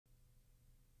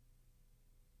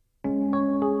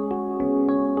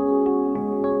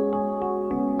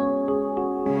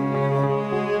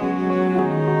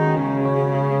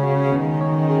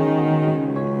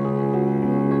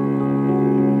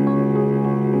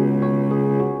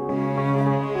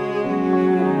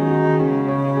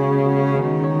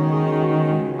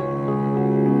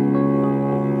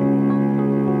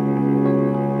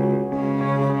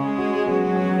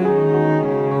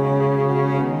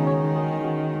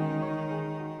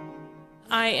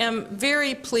am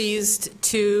very pleased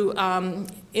to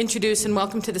introduce and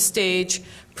welcome to the stage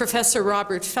Professor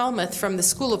Robert Felmuth from the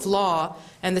School of Law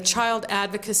and the Child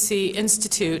Advocacy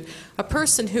Institute, a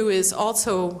person who is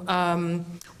also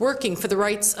working for the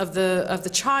rights of the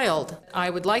child. I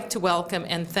would like to welcome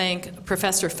and thank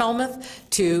Professor Felmuth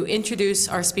to introduce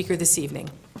our speaker this evening.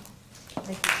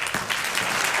 Thank you.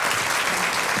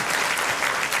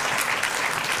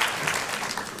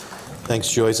 Thanks,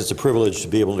 Joyce. It's a privilege to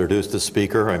be able to introduce this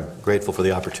speaker. I'm grateful for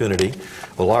the opportunity.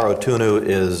 Olara Otunnu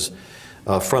is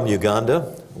from Uganda,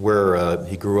 where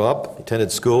he grew up,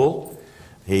 attended school.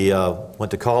 He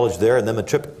went to college there and then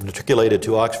matriculated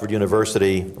to Oxford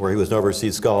University, where he was an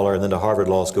overseas scholar, and then to Harvard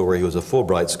Law School, where he was a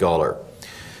Fulbright scholar.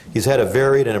 He's had a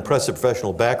varied and impressive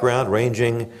professional background,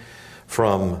 ranging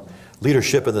from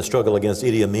leadership in the struggle against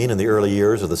Idi Amin in the early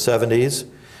years of the 70s,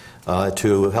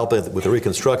 to help with the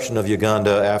reconstruction of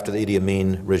Uganda after the Idi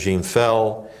Amin regime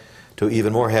fell, to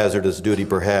even more hazardous duty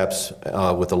perhaps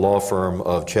with the law firm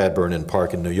of Chadbourne and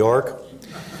Park in New York,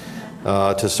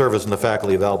 to service in the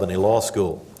faculty of Albany Law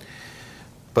School.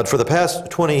 But for the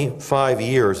past 25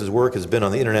 years, his work has been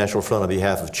on the international front on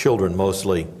behalf of children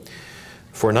mostly.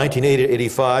 For 1980 to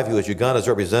 85, he was Uganda's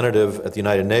representative at the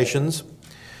United Nations.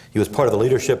 He was part of the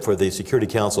leadership for the Security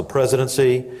Council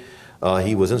presidency.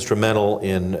 He was instrumental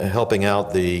in helping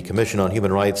out the Commission on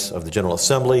Human Rights of the General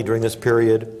Assembly during this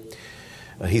period.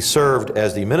 He served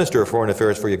as the Minister of Foreign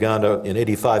Affairs for Uganda in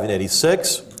 85 and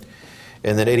 86,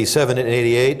 and then 87 and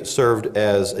 88 served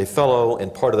as a fellow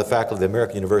and part of the faculty of the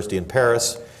American University in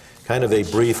Paris. Kind of a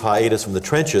brief hiatus from the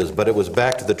trenches, but it was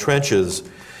back to the trenches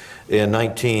in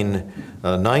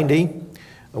 1990,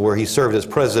 where he served as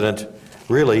president,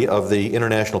 really, of the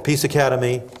International Peace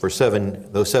Academy for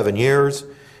those 7 years.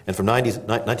 And from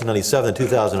 1997 to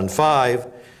 2005,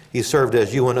 he served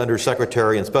as UN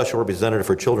Undersecretary and Special Representative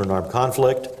for Children in Armed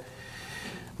Conflict.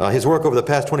 His work over the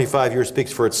past 25 years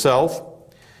speaks for itself.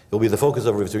 It will be the focus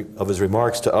of his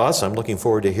remarks to us. I'm looking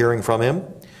forward to hearing from him.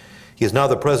 He is now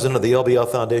the president of the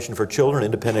LBL Foundation for Children, an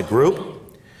independent group.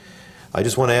 I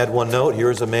just want to add one note.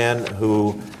 Here's a man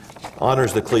who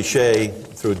honors the cliche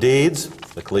through deeds,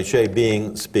 the cliche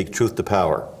being speak truth to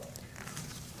power.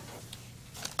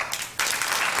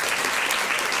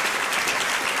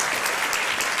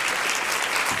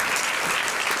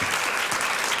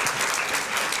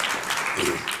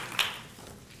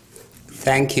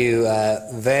 Thank you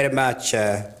very much,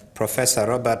 Professor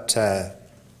Robert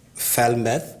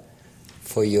Felmuth,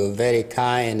 for your very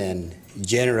kind and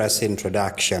generous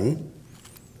introduction.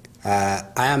 I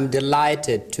am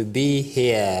delighted to be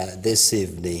here this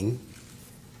evening.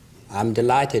 I'm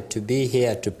delighted to be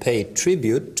here to pay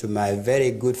tribute to my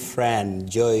very good friend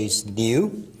Joyce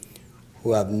New,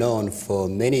 who I've known for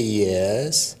many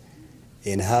years,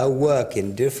 in her work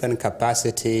in different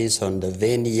capacities on the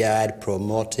vineyard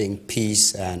promoting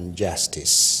peace and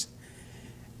justice.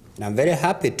 And I'm very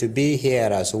happy to be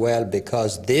here as well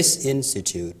because this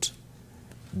institute,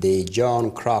 the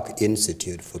John Kroc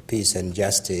Institute for Peace and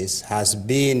Justice, has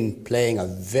been playing a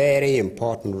very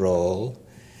important role,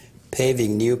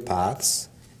 paving new paths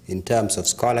in terms of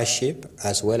scholarship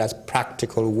as well as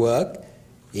practical work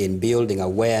in building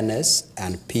awareness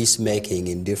and peacemaking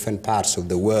in different parts of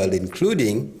the world,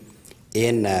 including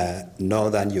in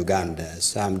northern Uganda.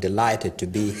 So I'm delighted to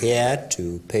be here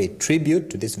to pay tribute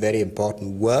to this very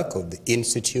important work of the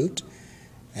Institute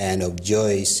and of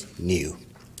Joyce New.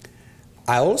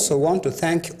 I also want to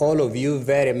thank all of you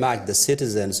very much, the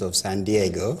citizens of San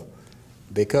Diego,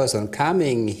 because on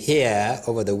coming here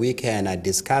over the weekend, I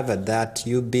discovered that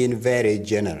you've been very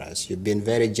generous. You've been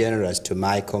very generous to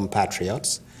my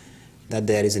compatriots, that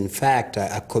there is in fact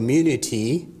a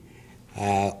community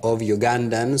of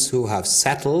Ugandans who have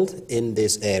settled in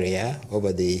this area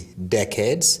over the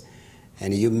decades,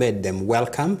 and you made them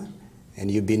welcome,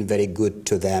 and you've been very good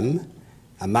to them.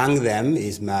 Among them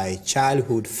is my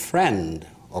childhood friend,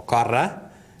 Okara.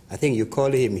 I think you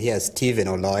call him here Stephen,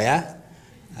 a lawyer,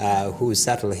 who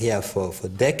settled here for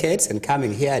decades, and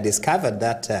coming here I discovered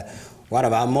that one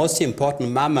of our most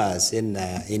important mamas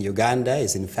in Uganda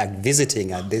is in fact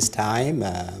visiting at this time,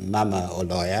 Mama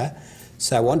Oloya.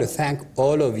 So I want to thank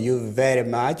all of you very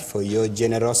much for your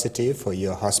generosity, for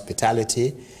your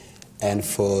hospitality, and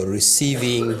for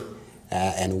receiving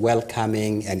and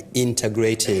welcoming and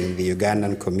integrating the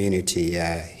Ugandan community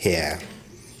here.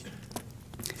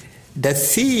 The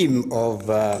theme of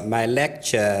my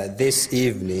lecture this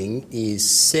evening is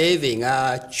saving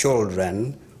our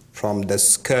children from the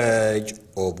scourge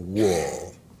of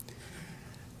war.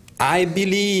 I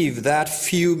believe that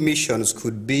few missions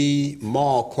could be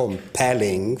more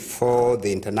compelling for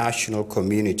the international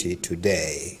community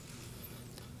today.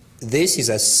 this is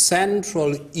a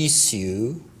central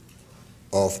issue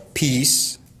of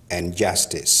peace and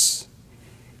justice.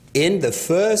 In the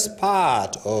first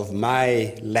part of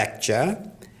my lecture,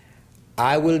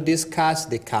 I will discuss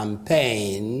the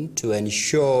campaign to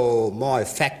ensure more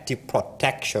effective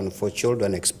protection for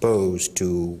children exposed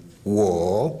to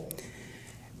war.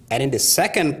 And in the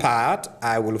second part,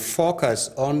 I will focus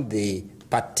on the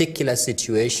particular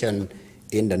situation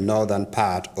in the northern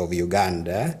part of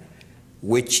Uganda,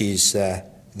 which is the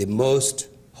most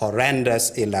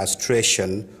horrendous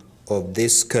illustration of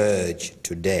this scourge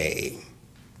today.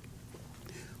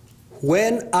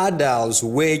 When adults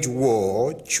wage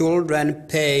war, children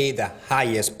pay the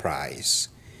highest price.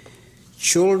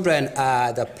 Children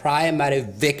are the primary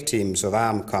victims of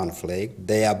armed conflict.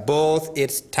 They are both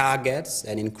its targets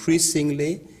and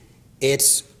increasingly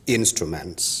its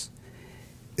instruments.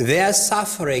 Their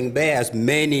suffering bears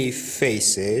many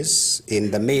faces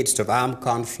in the midst of armed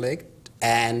conflict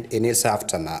and in its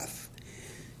aftermath.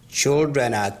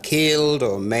 Children are killed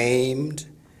or maimed,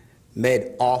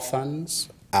 made orphans,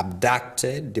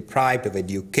 abducted, deprived of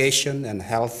education and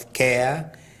health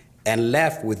care, and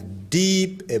left with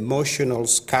deep emotional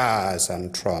scars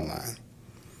and trauma.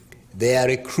 They are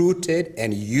recruited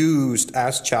and used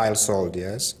as child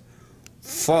soldiers,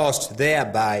 forced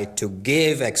thereby to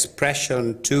give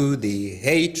expression to the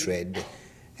hatred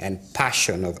and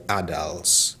passion of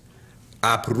adults.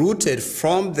 Uprooted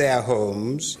from their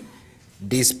homes,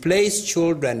 displaced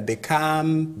children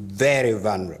become very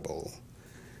vulnerable.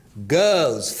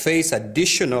 Girls face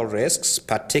additional risks,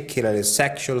 particularly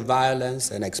sexual violence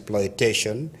and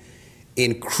exploitation,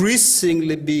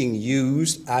 increasingly being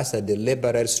used as a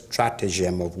deliberate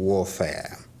stratagem of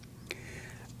warfare.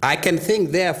 I can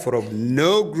think, therefore, of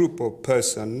no group of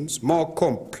persons more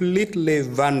completely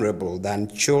vulnerable than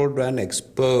children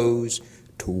exposed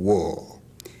to war.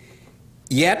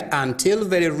 Yet, until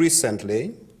very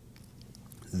recently,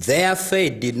 their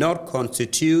fate did not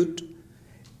constitute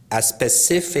a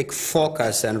specific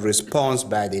focus and response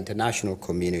by the international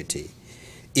community.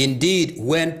 Indeed,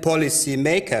 when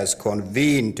policymakers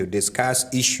convened to discuss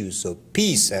issues of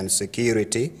peace and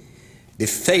security, the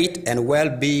fate and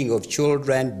well-being of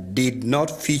children did not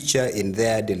feature in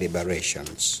their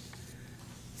deliberations.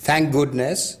 Thank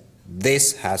goodness,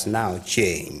 this has now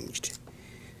changed.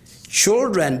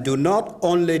 Children do not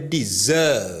only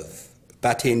deserve,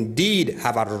 but indeed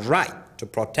have a right to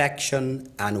protection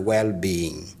and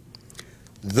well-being.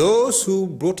 Those who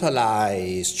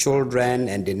brutalize children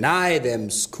and deny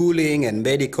them schooling and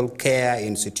medical care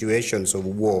in situations of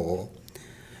war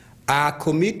are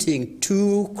committing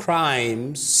two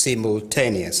crimes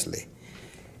simultaneously.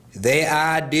 They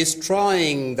are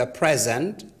destroying the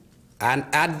present and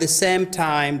at the same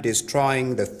time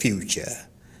destroying the future.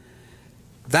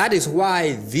 That is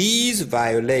why these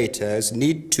violators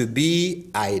need to be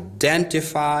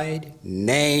identified,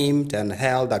 named, and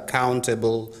held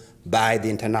accountable by the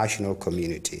international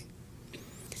community.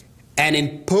 And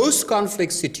in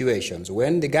post-conflict situations,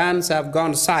 when the guns have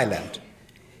gone silent,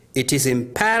 it is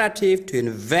imperative to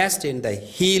invest in the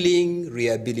healing,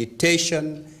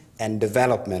 rehabilitation, and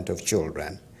development of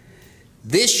children.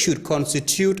 This should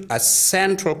constitute a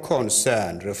central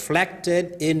concern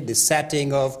reflected in the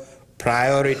setting of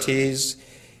priorities,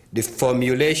 the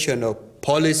formulation of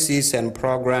policies and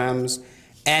programs,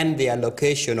 and the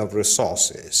allocation of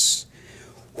resources.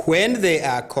 When they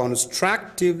are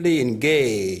constructively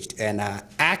engaged and are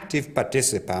active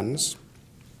participants,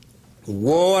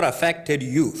 war-affected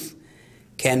youth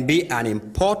can be an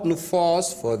important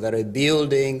force for the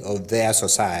rebuilding of their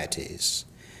societies.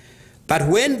 But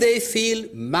when they feel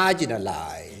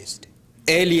marginalized,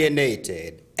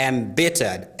 alienated,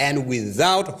 embittered, and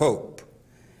without hope,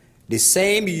 the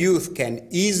same youth can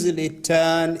easily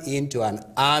turn into an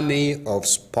army of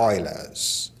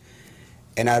spoilers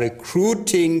and a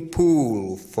recruiting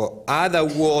pool for other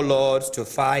warlords to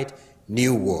fight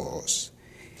new wars.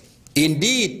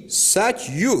 Indeed, such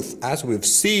youth, as we've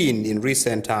seen in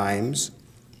recent times,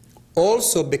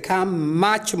 also become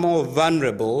much more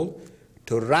vulnerable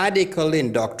to radical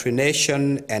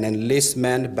indoctrination and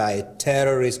enlistment by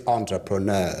terrorist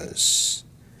entrepreneurs.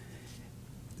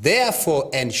 Therefore,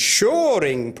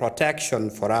 ensuring protection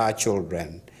for our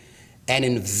children and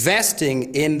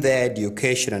investing in their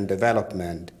education and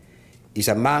development is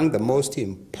among the most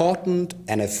important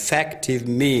and effective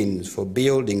means for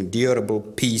building durable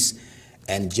peace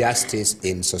and justice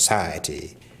in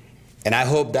society. And I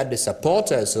hope that the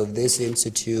supporters of this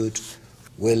institute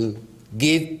will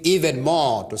give even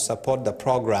more to support the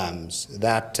programs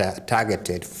that are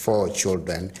targeted for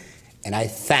children. And I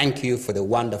thank you for the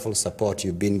wonderful support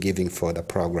you've been giving for the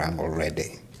program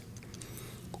already.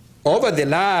 Over the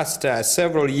last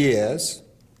several years,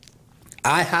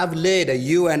 I have led a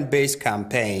UN-based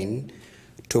campaign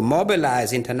to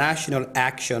mobilize international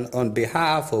action on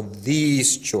behalf of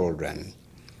these children,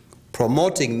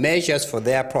 promoting measures for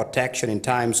their protection in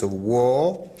times of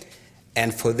war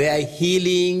and for their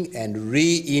healing and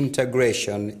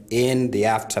reintegration in the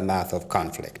aftermath of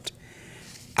conflict.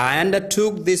 I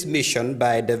undertook this mission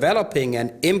by developing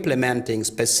and implementing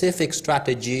specific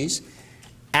strategies,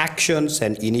 actions,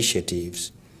 and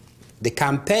initiatives. The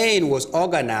campaign was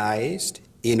organized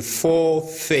in 4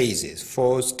 phases,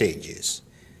 4 stages.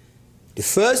 The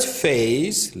first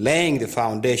phase, laying the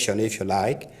foundation, if you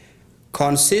like,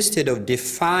 consisted of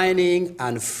defining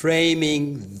and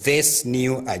framing this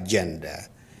new agenda,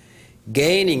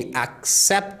 gaining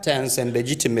acceptance and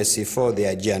legitimacy for the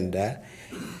agenda,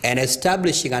 and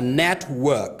establishing a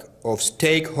network of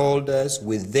stakeholders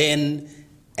within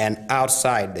and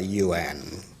outside the UN.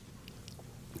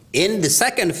 In the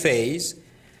second phase,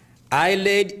 I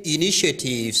led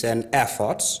initiatives and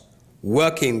efforts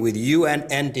working with UN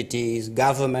entities,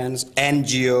 governments,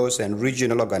 NGOs, and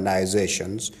regional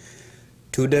organizations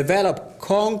to develop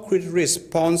concrete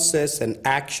responses and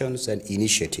actions and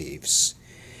initiatives.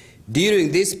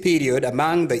 During this period,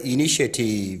 among the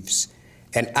initiatives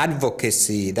and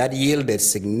advocacy that yielded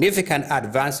significant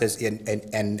advances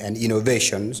and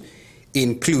innovations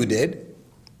included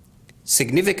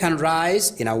significant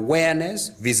rise in awareness,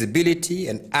 visibility,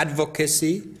 and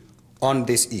advocacy on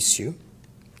this issue.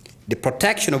 The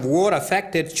protection of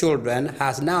war-affected children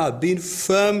has now been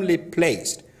firmly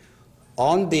placed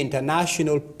on the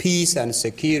international peace and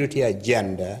security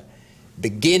agenda,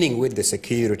 beginning with the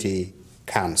Security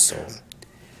Council.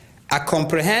 A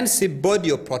comprehensive body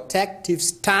of protective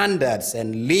standards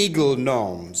and legal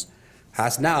norms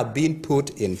has now been put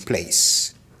in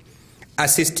place. A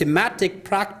systematic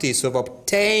practice of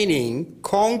obtaining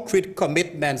concrete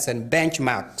commitments and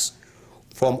benchmarks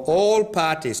from all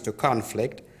parties to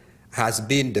conflict has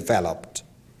been developed.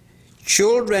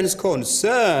 Children's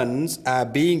concerns are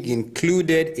being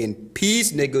included in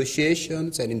peace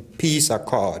negotiations and in peace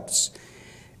accords,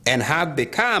 and have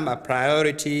become a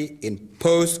priority in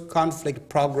post-conflict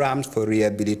programs for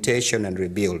rehabilitation and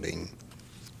rebuilding.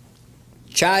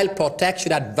 Child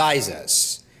protection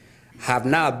advisors have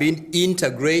now been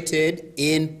integrated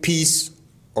in peace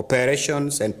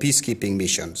operations and peacekeeping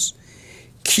missions.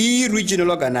 Key regional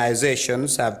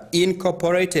organizations have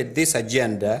incorporated this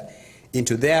agenda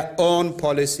into their own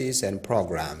policies and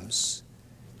programs.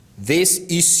 This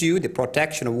issue, the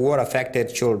protection of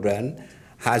war-affected children,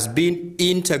 has been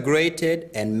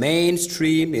integrated and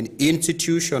mainstreamed in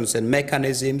institutions and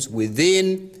mechanisms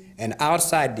within and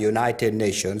outside the United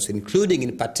Nations, including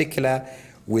in particular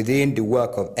within the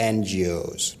work of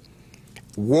NGOs.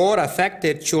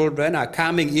 War-affected children are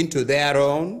coming into their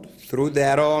own through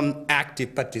their own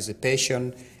active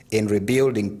participation in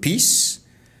rebuilding peace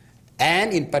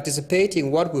and in participating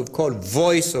in what we've called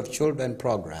Voice of Children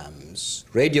programs,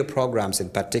 radio programs in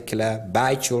particular,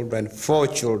 by children, for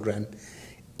children,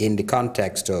 in the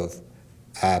context of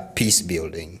peace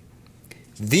building.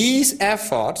 These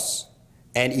efforts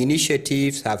and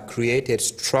initiatives have created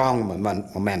strong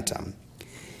momentum.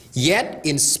 Yet,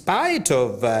 in spite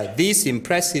of these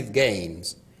impressive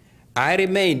gains, I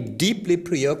remain deeply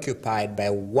preoccupied by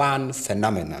one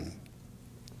phenomenon.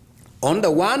 On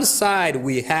the one side,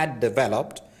 we had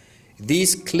developed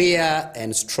these clear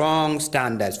and strong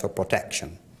standards for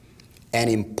protection and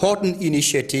important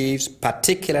initiatives,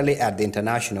 particularly at the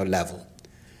international level.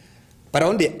 But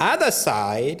on the other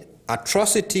side,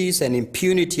 atrocities and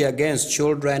impunity against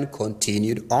children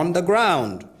continued on the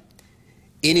ground.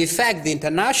 In effect, the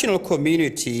international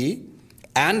community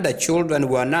and the children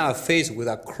were now faced with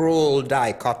a cruel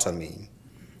dichotomy.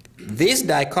 This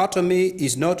dichotomy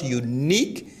is not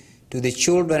unique to the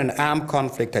children and armed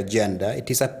conflict agenda.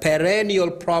 It is a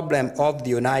perennial problem of the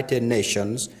United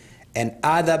Nations and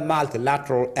other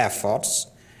multilateral efforts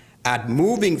at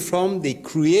moving from the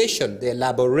creation, the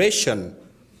elaboration,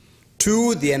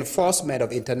 to the enforcement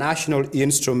of international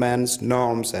instruments,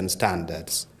 norms, and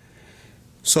standards.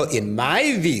 So in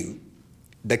my view,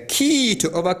 the key to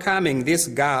overcoming this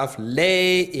gap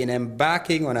lay in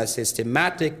embarking on a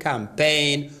systematic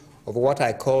campaign of what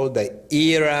I call the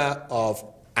era of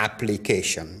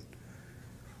application,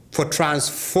 for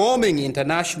transforming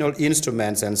international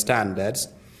instruments and standards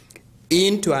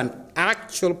into an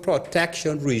actual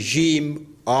protection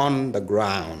regime on the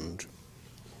ground.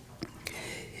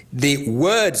 The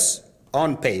words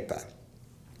on paper,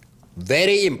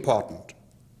 very important,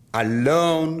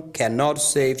 alone cannot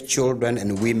save children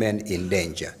and women in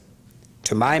danger.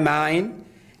 To my mind,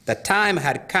 the time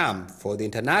had come for the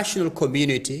international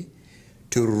community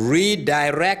to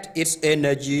redirect its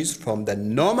energies from the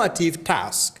normative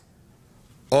task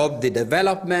of the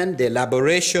development, the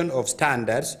elaboration of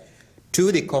standards,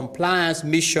 to the compliance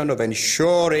mission of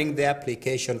ensuring their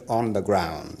application on the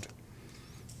ground.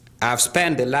 I've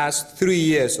spent the last 3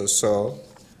 years or so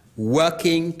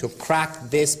working to crack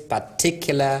this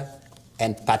particular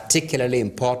and particularly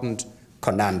important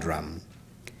conundrum.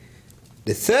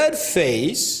 The third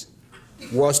phase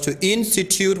was to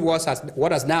institute what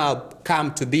has now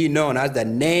come to be known as the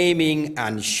naming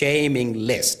and shaming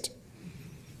list.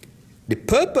 The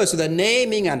purpose of the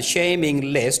naming and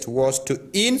shaming list was to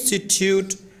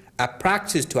institute a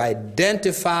practice to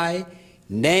identify,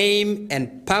 name,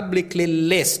 and publicly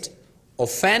list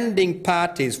offending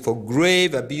parties for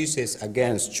grave abuses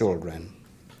against children,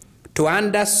 to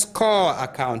underscore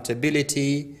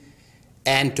accountability,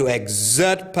 and to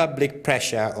exert public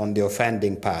pressure on the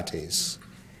offending parties.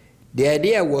 The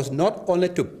idea was not only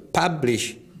to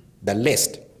publish the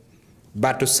list,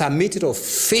 but to submit it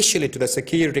officially to the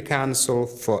Security Council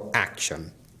for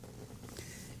action.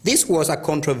 This was a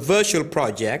controversial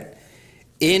project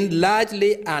in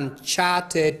largely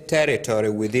uncharted territory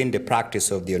within the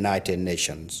practice of the United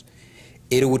Nations.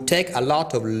 It would take a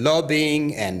lot of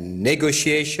lobbying and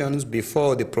negotiations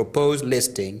before the proposed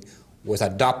listing was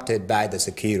adopted by the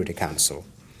Security Council.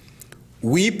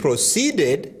 We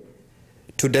proceeded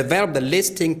to develop the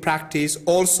listing practice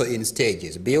also in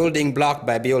stages, building block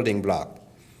by building block.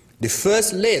 The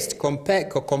first list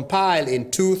compiled in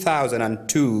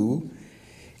 2002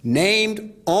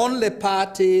 named only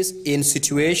parties in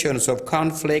situations of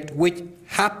conflict which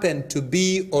happened to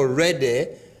be already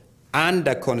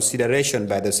under consideration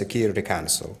by the Security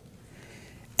Council.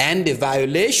 And the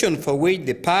violation for which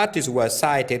the parties were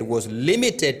cited was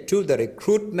limited to the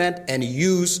recruitment and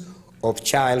use of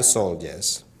child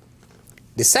soldiers.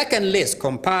 The second list,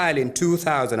 compiled in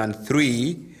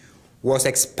 2003, was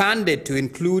expanded to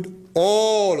include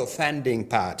all offending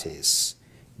parties,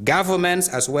 governments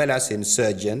as well as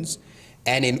insurgents,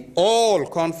 and in all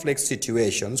conflict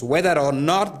situations, whether or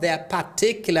not their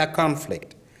particular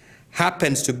conflict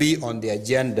happens to be on the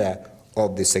agenda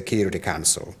of the Security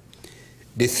Council.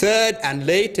 The third and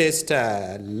latest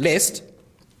list,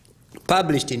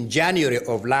 published in January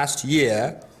of last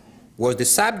year, was the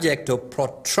subject of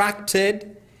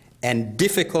protracted and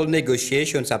difficult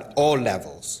negotiations at all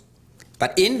levels.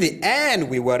 But in the end,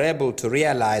 we were able to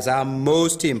realize our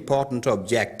most important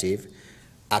objective,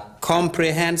 a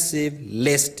comprehensive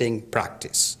listing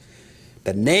practice.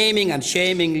 The naming and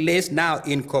shaming list now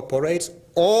incorporates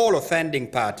all offending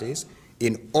parties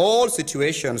in all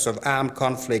situations of armed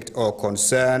conflict or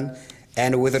concern,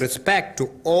 and with respect to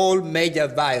all major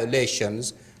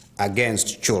violations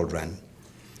against children.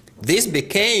 This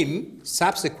became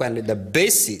subsequently the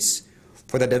basis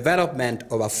for the development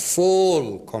of a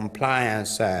full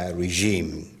compliance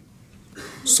regime.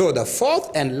 So the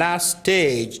fourth and last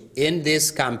stage in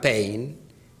this campaign,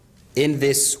 in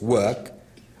this work,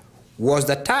 was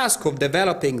the task of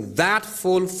developing that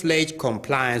full-fledged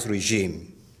compliance regime.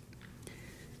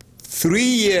 3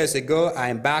 years ago, I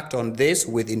embarked on this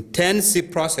with intensive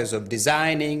process of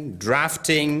designing,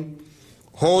 drafting,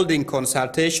 holding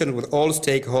consultation with all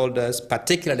stakeholders,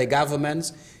 particularly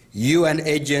governments, UN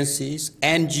agencies,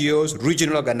 NGOs,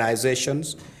 regional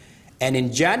organizations. And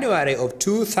in January of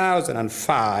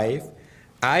 2005,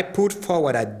 I put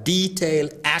forward a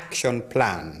detailed action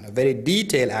plan, a very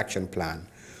detailed action plan,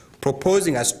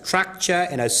 proposing a structure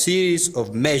and a series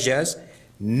of measures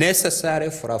necessary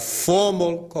for a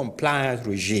formal compliance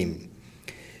regime.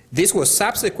 This was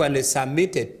subsequently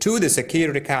submitted to the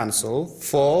Security Council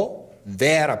for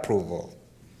their approval.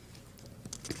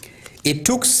 It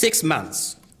took 6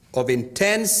 months of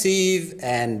intensive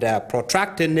and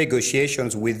protracted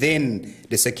negotiations within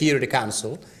the Security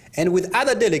Council and with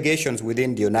other delegations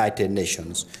within the United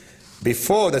Nations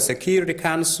before the Security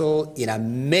Council, in a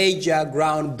major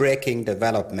groundbreaking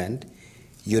development,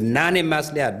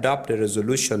 unanimously adopted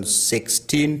Resolution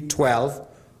 1612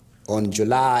 on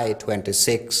July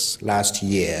 26 last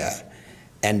year,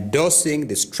 endorsing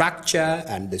the structure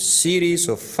and the series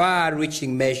of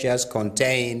far-reaching measures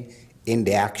contained in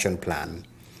the action plan.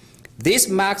 This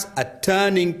marks a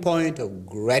turning point of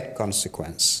great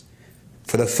consequence.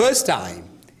 For the first time,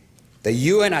 the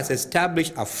UN has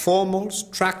established a formal,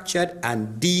 structured,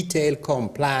 and detailed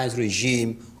compliance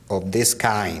regime of this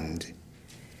kind.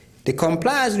 The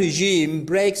compliance regime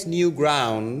breaks new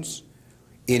grounds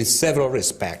in several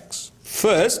respects.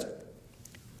 First,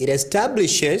 it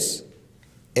establishes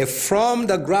a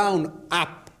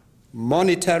from-the-ground-up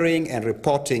monitoring and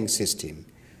reporting system,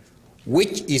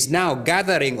 which is now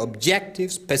gathering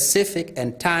objective, specific,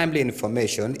 and timely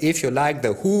information, if you like,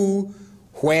 the who,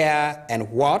 where, and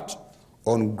what,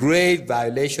 on grave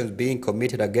violations being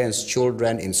committed against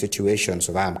children in situations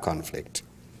of armed conflict.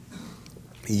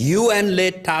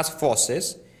 UN-led task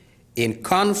forces in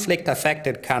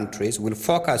conflict-affected countries will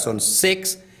focus on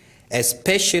 6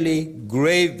 especially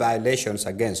grave violations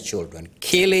against children: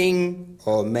 killing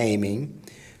or maiming,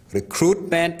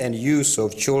 recruitment and use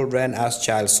of children as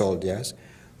child soldiers,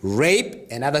 rape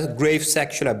and other grave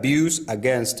sexual abuse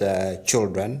against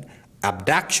children,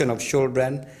 abduction of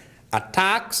children,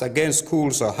 attacks against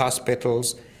schools or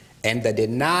hospitals, and the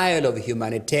denial of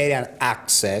humanitarian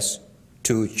access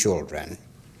to children.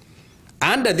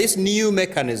 Under this new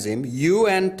mechanism,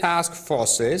 UN task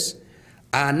forces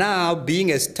are now being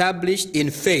established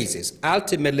in phases,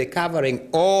 ultimately covering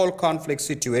all conflict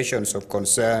situations of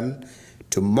concern,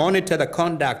 to monitor the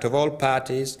conduct of all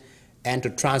parties, and to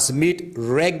transmit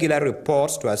regular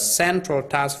reports to a central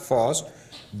task force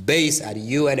based at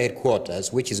UN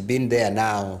headquarters, which has been there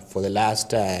now for the last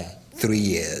 3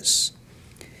 years.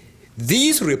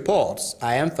 These reports,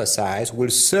 I emphasize, will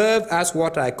serve as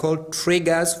what I call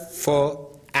triggers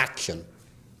for action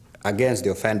against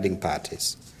the offending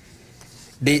parties.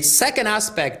 The second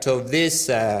aspect of this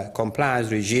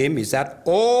compliance regime is that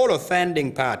all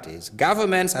offending parties,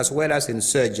 governments as well as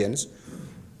insurgents,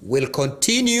 will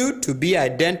continue to be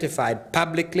identified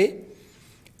publicly,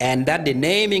 and that the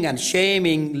naming and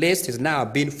shaming list is now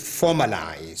being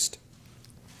formalized.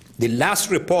 The last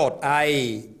report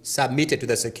I submitted to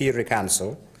the Security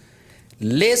Council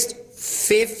lists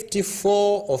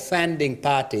 54 offending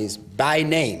parties by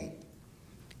name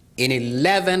in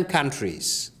 11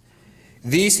 countries.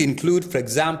 These include, for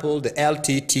example, the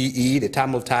LTTE, the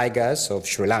Tamil Tigers of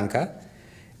Sri Lanka,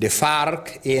 the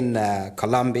FARC in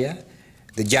Colombia,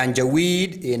 the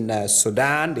Janjaweed in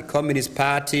Sudan, the Communist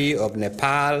Party of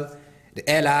Nepal, the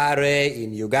LRA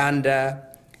in Uganda,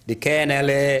 the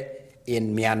KNLA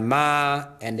in Myanmar,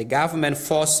 and the government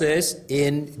forces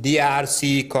in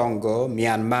DRC, Congo,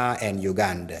 Myanmar, and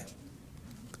Uganda.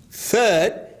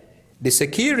 Third, the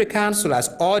Security Council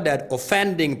has ordered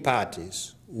offending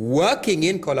parties working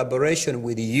in collaboration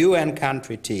with UN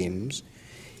country teams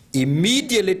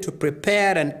immediately to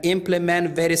prepare and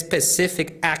implement very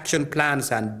specific action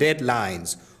plans and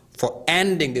deadlines for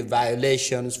ending the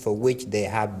violations for which they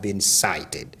have been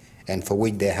cited and for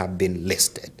which they have been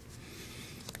listed.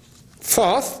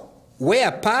 Fourth,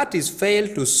 where parties fail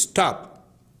to stop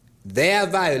their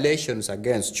violations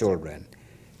against children,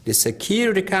 the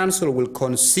Security Council will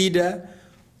consider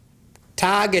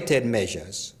targeted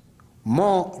measures,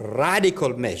 more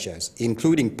radical measures,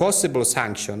 including possible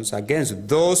sanctions against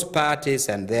those parties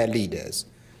and their leaders,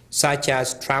 such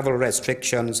as travel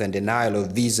restrictions and denial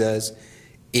of visas,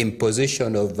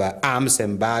 imposition of arms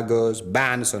embargoes,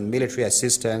 bans on military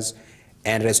assistance,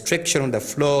 and restriction on the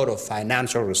flow of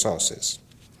financial resources.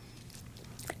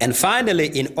 And finally,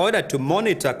 in order to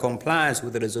monitor compliance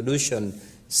with Resolution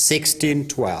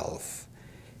 1612,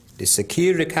 the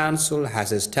Security Council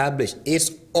has established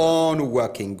its own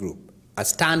working group, a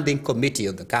standing committee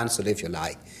of the Council, if you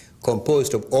like,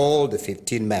 composed of all the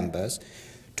 15 members,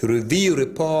 to review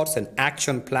reports and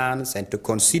action plans and to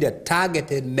consider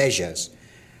targeted measures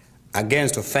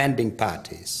against offending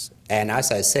parties. And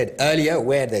as I said earlier,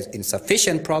 where there's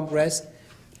insufficient progress,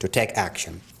 to take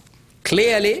action.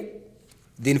 Clearly,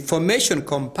 the information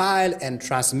compiled and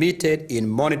transmitted in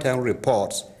monitoring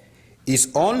reports is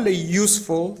only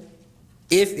useful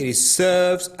if it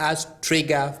serves as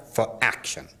trigger for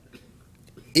action.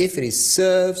 If it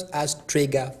serves as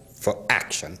trigger for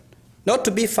action, not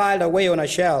to be filed away on a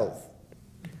shelf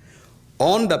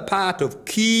on the part of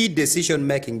key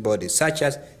decision-making bodies such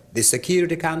as the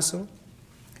Security Council,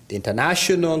 the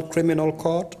International Criminal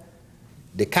Court,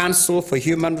 the Council for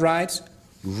Human Rights,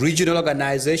 regional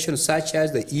organizations such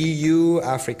as the EU,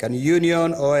 African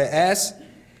Union, OAS,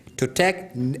 to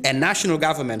take, and national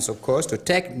governments, of course, to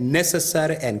take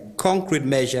necessary and concrete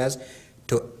measures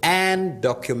to end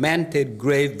documented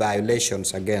grave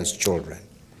violations against children.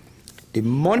 The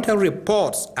monitoring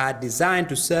reports are designed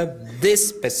to serve this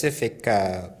specific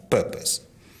purpose.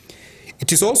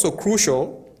 It is also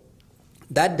crucial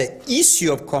that the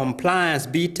issue of compliance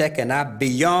be taken up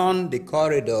beyond the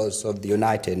corridors of the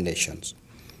United Nations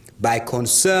by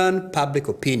concerned public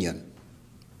opinion,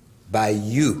 by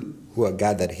you who are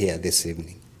gathered here this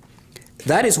evening.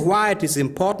 That is why it is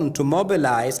important to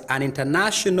mobilize an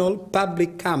international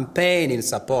public campaign in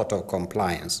support of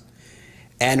compliance.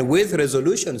 And with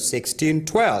Resolution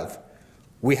 1612,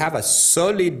 we have a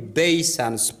solid base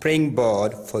and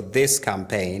springboard for this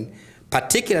campaign,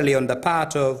 particularly on the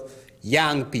part of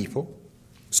young people,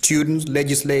 students,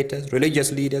 legislators,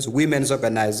 religious leaders, women's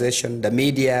organizations, the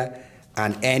media,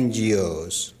 and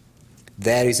NGOs.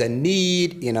 There is a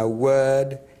need, in a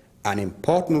word, an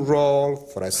important role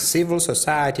for a civil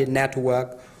society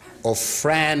network of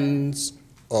Friends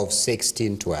of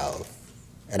 1612.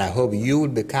 And I hope you will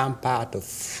become part of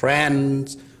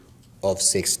Friends of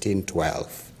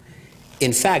 1612.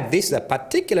 In fact, this is a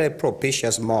particularly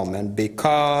propitious moment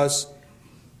because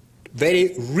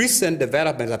very recent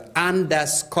developments have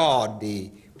underscored the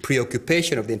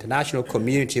preoccupation of the international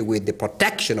community with the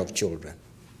protection of children.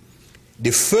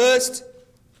 The first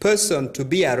person to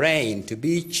be arraigned, to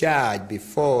be charged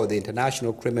before the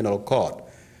International Criminal Court,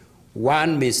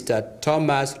 one Mr.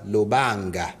 Thomas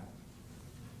Lubanga,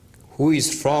 who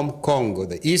is from Congo,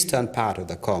 the eastern part of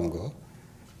the Congo,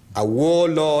 a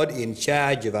warlord in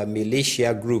charge of a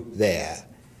militia group there.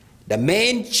 The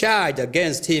main charge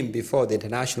against him before the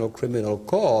International Criminal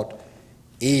Court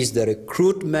is the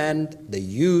recruitment, the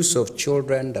use of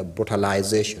children, the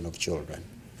brutalization of children.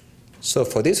 So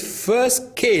for this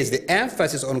first case, the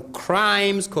emphasis on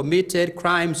crimes committed,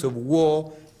 crimes of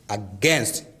war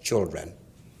against children.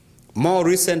 More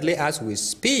recently, as we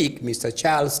speak, Mr.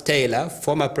 Charles Taylor,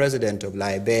 former president of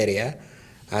Liberia,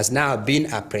 has now been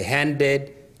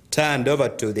apprehended, turned over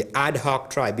to the ad hoc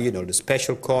tribunal, the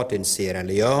special court in Sierra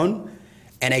Leone.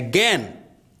 And again,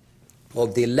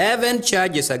 of the 11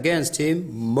 charges against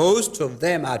him, most of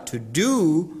them are to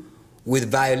do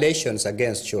with violations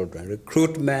against children,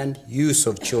 recruitment, use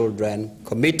of children,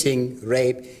 committing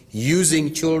rape,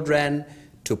 using children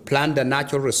to plunder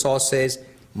natural resources.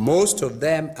 Most of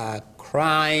them are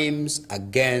crimes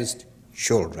against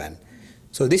children.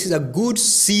 So this is a good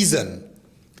season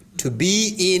to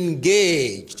be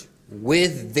engaged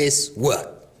with this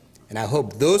work. And I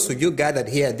hope those of you gathered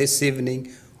here this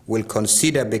evening will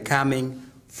consider becoming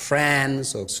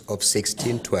Friends of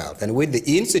 1612. And with the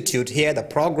Institute here, the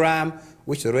program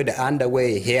which is already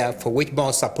underway here, for which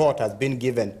more support has been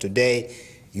given today,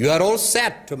 you are all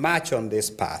set to march on this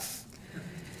path.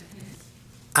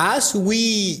 As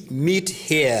we meet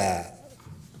here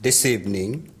this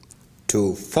evening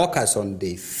to focus on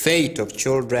the fate of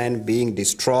children being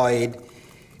destroyed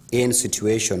in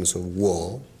situations of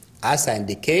war, as I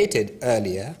indicated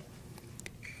earlier,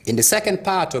 in the second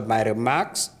part of my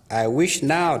remarks, I wish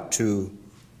now to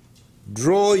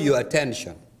draw your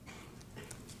attention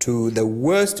to the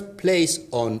worst place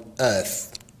on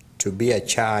earth to be a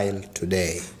child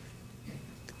today.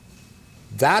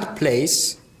 That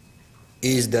place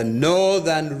is the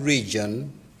northern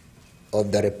region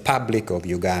of the Republic of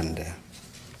Uganda.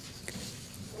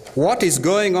 What is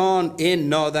going on in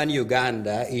northern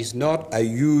Uganda is not a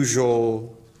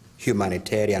usual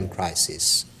humanitarian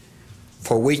crisis,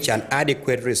 for which an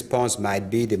adequate response might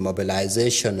be the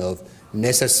mobilization of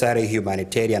necessary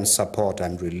humanitarian support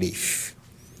and relief.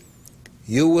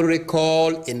 You will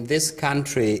recall in this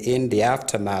country, in the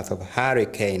aftermath of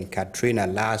Hurricane Katrina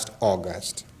last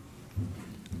August,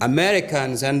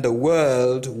 Americans and the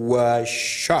world were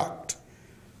shocked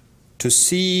to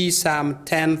see some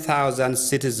 10,000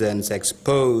 citizens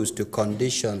exposed to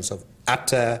conditions of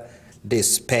utter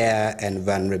despair and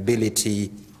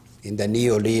vulnerability in the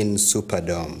New Orleans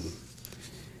Superdome.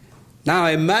 Now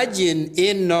imagine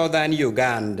in northern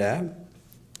Uganda,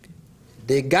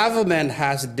 the government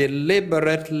has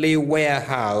deliberately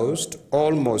warehoused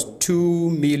almost 2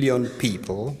 million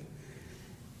people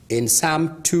in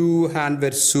some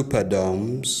 200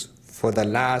 Superdomes for the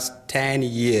last 10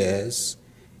 years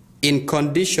in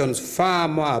conditions far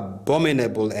more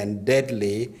abominable and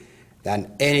deadly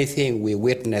than anything we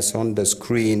witness on the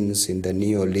screens in the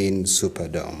New Orleans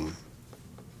Superdome.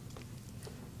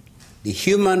 The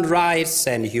human rights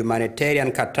and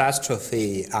humanitarian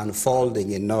catastrophe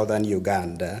unfolding in northern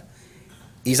Uganda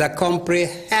is a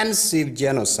comprehensive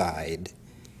genocide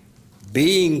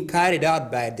being carried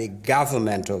out by the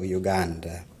government of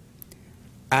Uganda.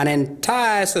 An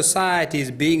entire society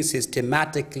is being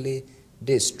systematically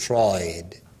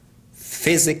destroyed,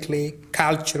 physically,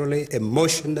 culturally,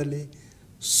 emotionally,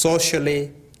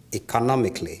 socially,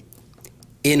 economically,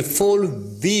 in full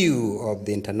view of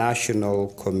the international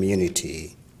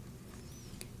community.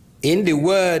 In the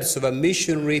words of a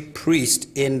missionary priest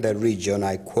in the region,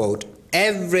 I quote,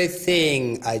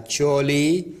 "Everything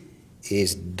actually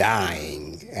is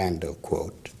dying," end of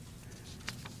quote.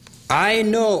 I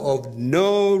know of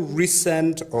no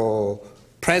recent or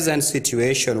present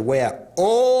situation where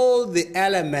all the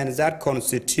elements that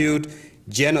constitute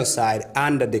genocide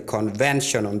under the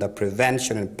Convention on the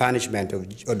Prevention and Punishment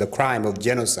of the Crime of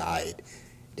Genocide,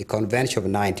 the Convention of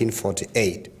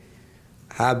 1948,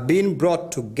 have been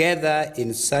brought together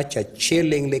in such a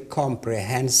chillingly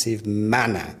comprehensive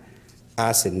manner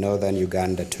as in northern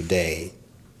Uganda today.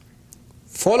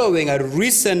 Following a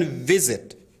recent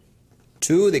visit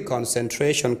to the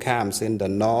concentration camps in the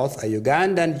north, a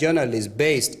Ugandan journalist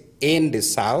based in the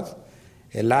south,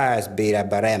 Elias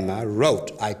Birabarema,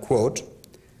 wrote, I quote,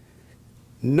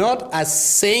 "Not a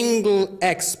single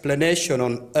explanation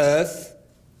on earth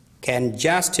can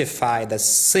justify the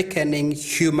sickening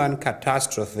human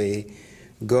catastrophe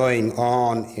going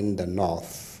on in the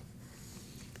north.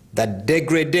 The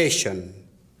degradation,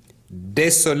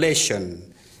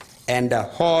 desolation, and the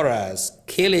horrors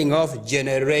killing off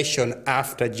generation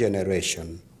after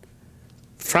generation.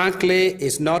 Frankly,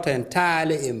 it's not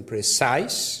entirely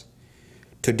imprecise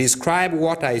to describe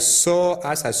what I saw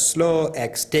as a slow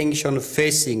extinction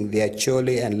facing the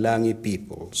Acholi and Langi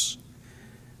peoples.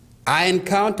 I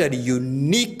encountered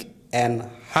unique and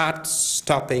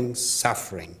heart-stopping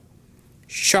suffering,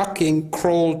 shocking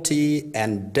cruelty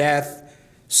and death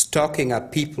stalking a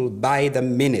people by the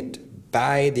minute,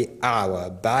 by the hour,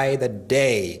 by the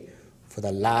day for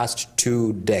the last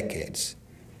 2 decades.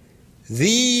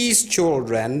 These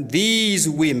children, these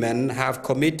women have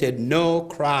committed no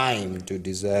crime to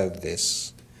deserve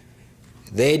this.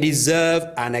 They deserve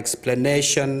an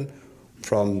explanation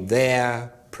from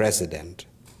their president.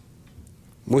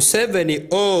 Museveni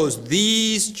owes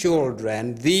these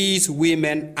children, these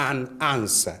women, an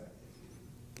answer.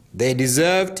 They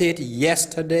deserved it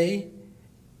yesterday,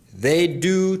 they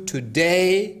do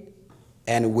today,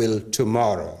 and will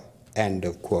tomorrow." End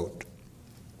of quote.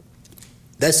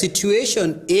 The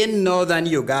situation in northern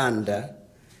Uganda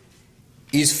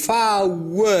is far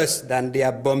worse than the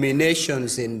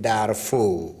abominations in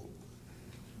Darfur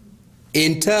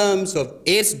in terms of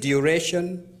its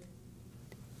duration,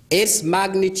 its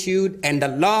magnitude, and the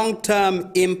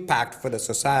long-term impact for the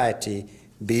society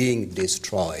being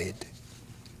destroyed.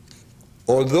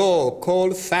 Although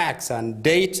cold facts and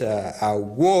data are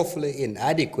woefully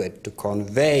inadequate to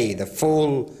convey the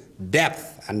full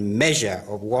depth and measure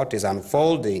of what is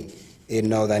unfolding in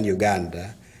northern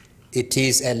Uganda, it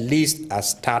is at least a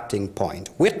starting point.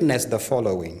 Witness the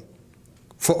following.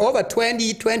 For over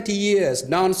 20 years,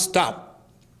 non-stop,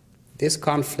 this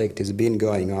conflict has been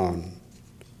going on.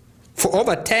 For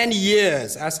over 10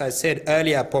 years, as I said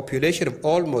earlier, a population of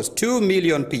almost 2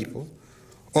 million people,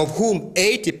 of whom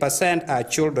 80% are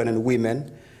children and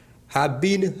women, have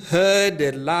been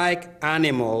herded like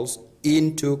animals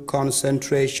into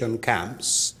concentration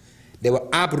camps. They were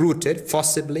uprooted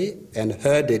forcibly and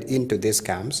herded into these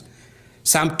camps.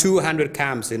 Some 200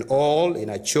 camps in all, in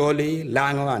Acholi,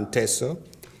 Lango, and Teso,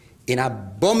 in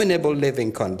abominable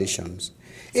living conditions.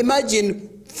 Imagine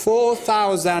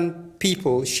 4,000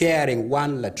 people sharing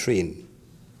one latrine.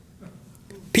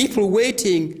 People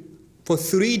waiting for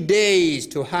 3 days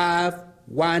to have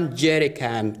 1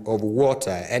 jerrycan of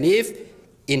water. And if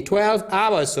in 12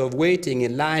 hours of waiting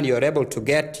in line you're able to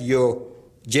get your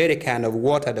jerrycan of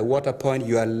water at the water point,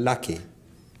 you are lucky.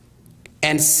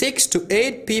 And 6 to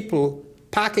 8 people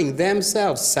packing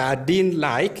themselves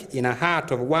sardine-like in a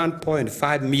hut of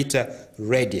 1.5 meter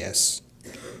radius.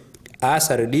 As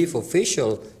a relief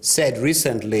official said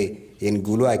recently in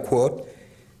Gulu, I quote,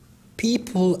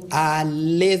 "People are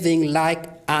living like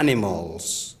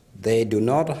animals. They do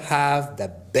not have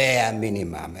the bare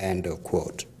minimum," end of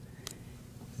quote.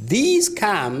 These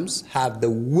camps have the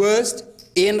worst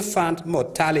infant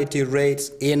mortality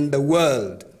rates in the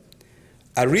world.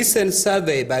 A recent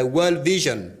survey by World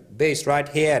Vision, based right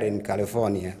here in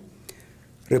California,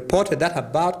 reported that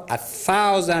about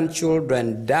 1,000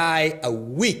 children die a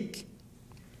week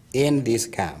in these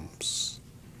camps.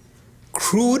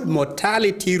 Crude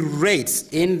mortality rates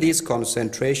in these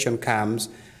concentration camps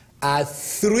are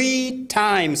 3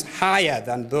 times higher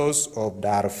than those of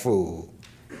Darfur.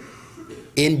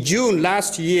 In June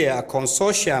last year, a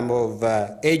consortium of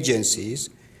agencies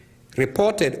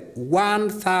reported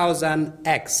 1,000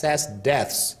 excess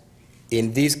deaths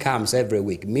in these camps every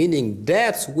week, meaning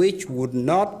deaths which would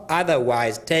not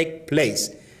otherwise take place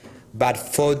but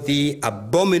for the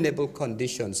abominable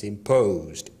conditions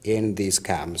imposed in these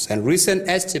camps. And recent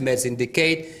estimates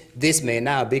indicate this may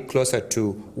now be closer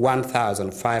to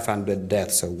 1,500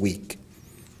 deaths a week.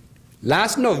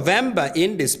 Last November,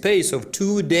 in the space of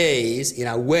 2 days in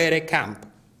a Were camp,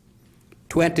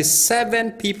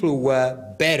 27 people were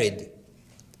buried,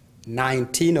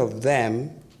 19 of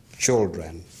them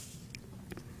children.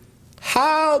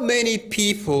 How many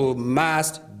people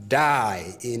must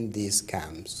die in these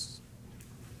camps?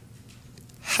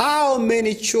 How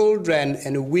many children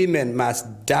and women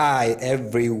must die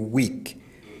every week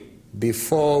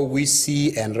before we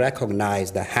see and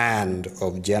recognize the hand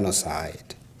of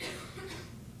genocide.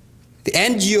 The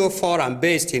NGO forum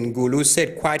based in Gulu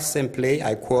said quite simply,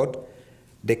 I quote,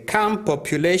 "The camp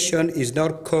population is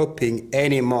not coping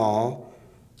anymore,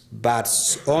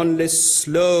 but only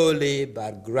slowly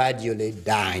but gradually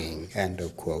dying," end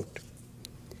of quote.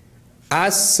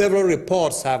 As several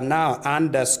reports have now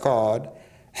underscored,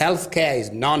 healthcare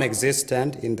is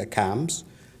non-existent in the camps,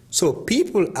 so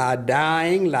people are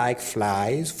dying like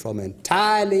flies from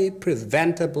entirely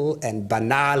preventable and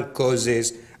banal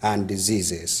causes and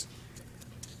diseases.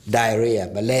 Diarrhea,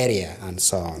 malaria, and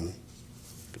so on.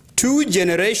 2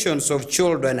 generations of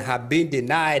children have been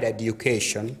denied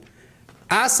education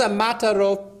as a matter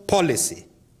of policy.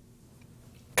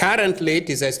 Currently, it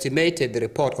is estimated, the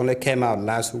report only came out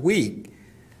last week,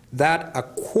 that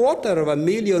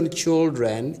 250,000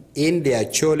 children in the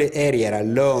Acholi area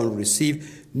alone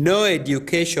receive no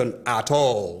education at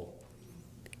all.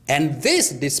 And this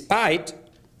despite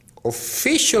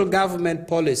official government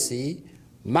policy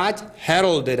much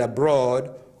heralded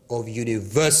abroad of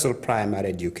universal primary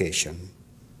education.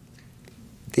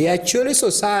 The Acholi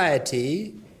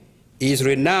society is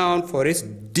renowned for its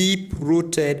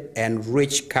deep-rooted and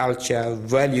rich culture,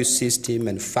 value system,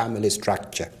 and family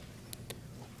structure.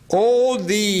 All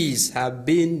these have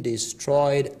been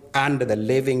destroyed under the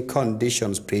living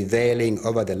conditions prevailing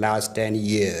over the last 10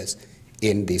 years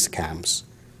in these camps.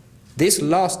 This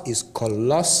loss is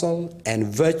colossal and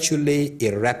virtually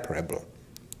irreparable.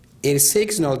 It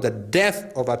signals the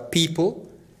death of a people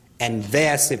and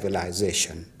their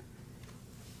civilization.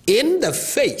 In the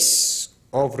face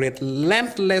of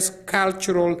relentless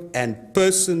cultural and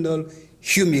personal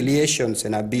humiliations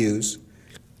and abuse,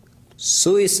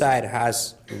 suicide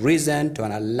has risen to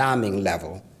an alarming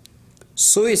level.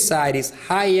 Suicide is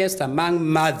highest among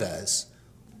mothers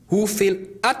who feel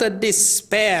utter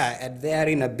despair at their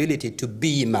inability to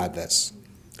be mothers,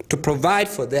 to provide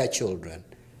for their children,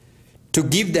 to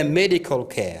give them medical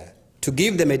care, to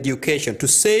give them education, to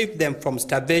save them from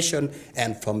starvation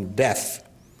and from death.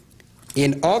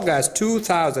 In August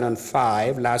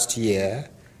 2005, last year,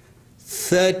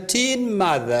 13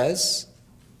 mothers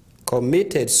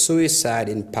committed suicide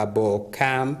in Pabo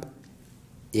camp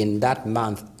in that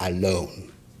month alone.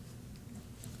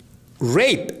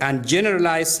 Rape and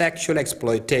generalized sexual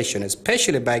exploitation,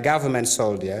 especially by government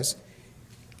soldiers,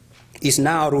 is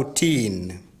now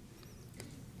routine.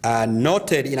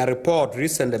 Noted in a report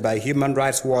recently by Human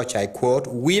Rights Watch, I quote,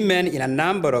 "Women in a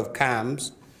number of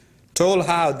camps told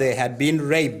how they had been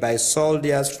raped by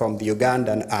soldiers from the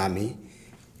Ugandan army.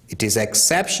 It is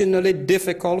exceptionally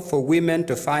difficult for women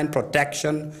to find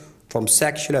protection from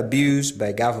sexual abuse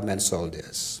by government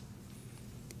soldiers."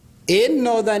 In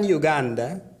northern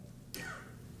Uganda,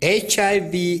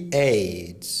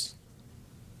 HIV/AIDS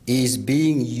is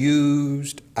being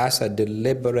used as a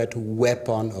deliberate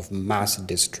weapon of mass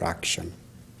destruction.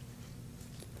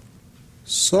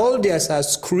 Soldiers are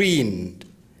screened,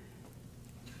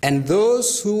 and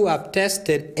those who have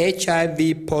tested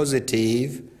HIV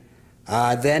positive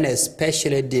are then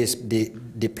especially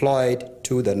deployed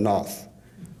to the north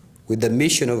with the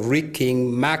mission of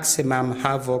wreaking maximum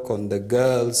havoc on the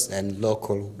girls and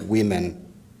local women.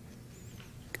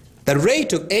 The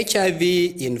rate of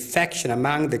HIV infection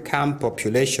among the camp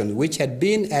population, which had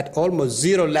been at almost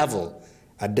zero level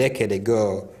a decade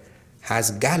ago, has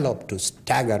galloped to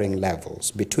staggering levels,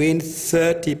 between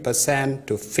 30%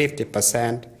 to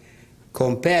 50%,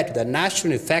 compared to the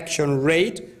national infection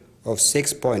rate of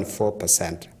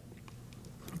 6.4%.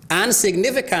 And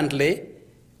significantly,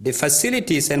 the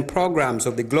facilities and programs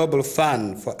of the Global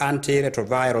Fund for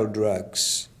Antiretroviral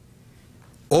Drugs,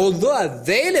 although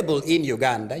available in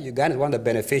Uganda, Uganda is one of the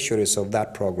beneficiaries of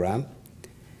that program,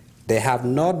 they have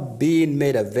not been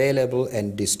made available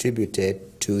and distributed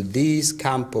to these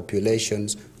camp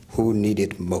populations who need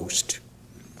it most.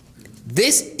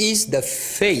 This is the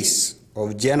face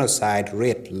of genocide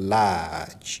writ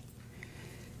large.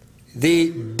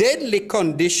 The deadly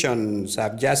conditions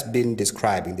I've just been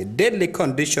describing, the deadly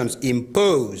conditions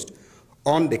imposed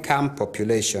on the camp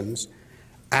populations,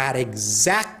 are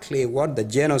exactly what the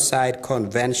Genocide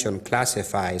Convention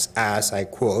classifies as, I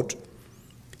quote,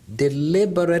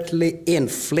 deliberately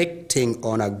inflicting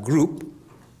on a group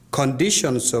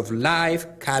conditions of life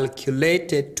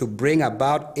calculated to bring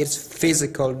about its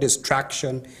physical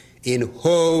destruction in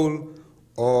whole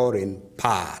or in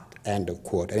part, end of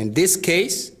quote. And in this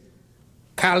case,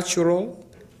 cultural,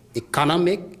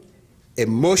 economic,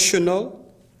 emotional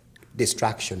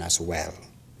destruction as well.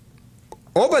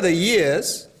 Over the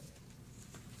years,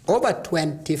 over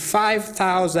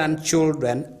 25,000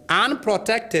 children,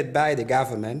 unprotected by the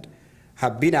government,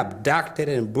 have been abducted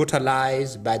and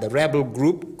brutalized by the rebel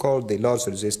group called the Lord's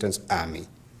Resistance Army.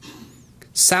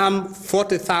 Some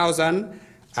 40,000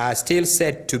 are still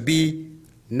said to be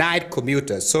night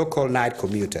commuters, so-called night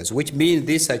commuters, which means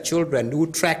these are children who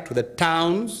trek to the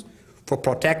towns for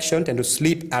protection and to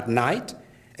sleep at night,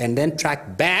 and then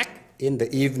trek back in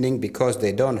the evening because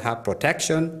they don't have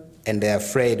protection and they're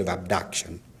afraid of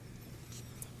abduction.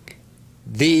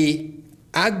 The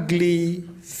ugly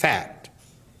fact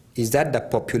is that the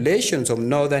populations of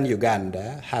northern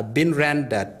Uganda have been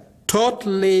rendered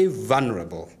totally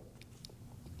vulnerable.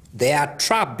 They are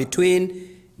trapped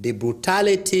between the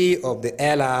brutality of the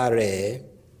LRA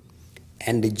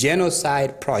and the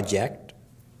genocide project,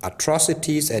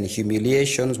 atrocities and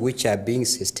humiliations which are being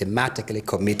systematically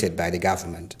committed by the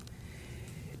government.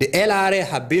 The LRA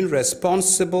have been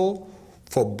responsible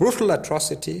for brutal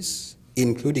atrocities,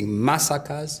 including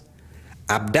massacres,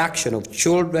 abduction of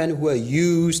children who are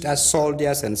used as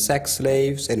soldiers and sex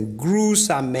slaves, and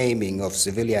gruesome maiming of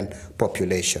civilian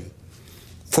population.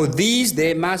 For these,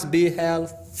 they must be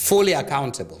held fully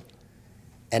accountable.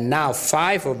 And now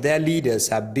 5 of their leaders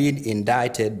have been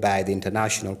indicted by the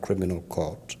International Criminal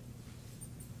Court.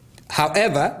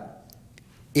 However,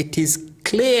 it is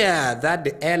clear that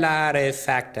the LRA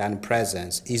factor and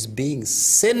presence is being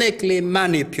cynically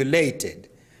manipulated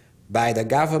by the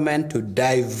government to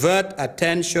divert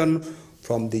attention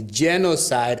from the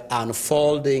genocide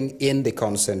unfolding in the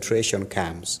concentration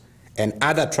camps and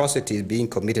other atrocities being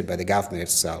committed by the government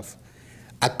itself.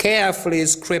 A carefully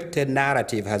scripted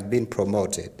narrative has been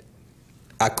promoted,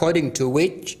 according to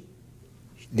which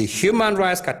the human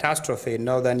rights catastrophe in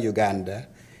northern Uganda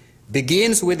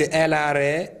begins with the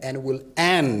LRA and will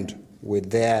end with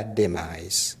their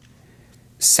demise.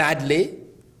 Sadly,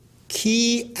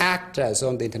 key actors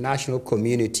on the international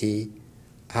community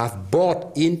have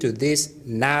bought into this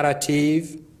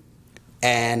narrative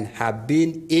and have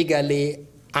been eagerly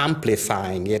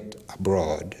amplifying it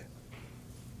abroad.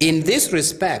 In this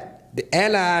respect, the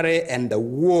LRA and the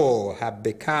war have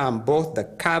become both the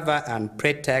cover and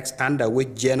pretext under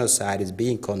which genocide is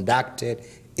being conducted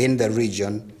in the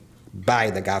region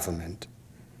by the government.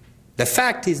 The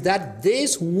fact is that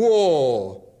this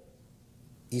war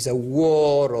is a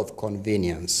war of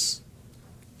convenience,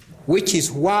 which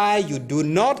is why you do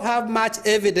not have much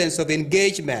evidence of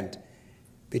engagement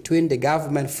between the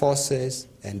government forces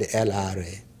and the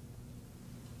LRA.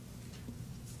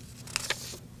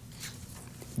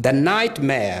 The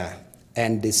nightmare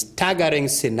and the staggering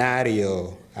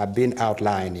scenario I've been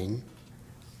outlining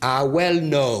are well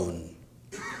known.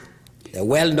 They're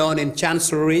well known in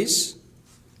chancelleries,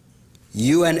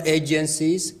 UN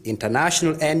agencies,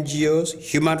 international NGOs,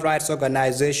 human rights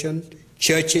organizations,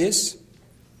 churches.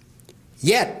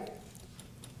 Yet,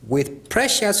 with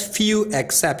precious few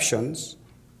exceptions,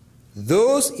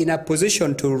 those in a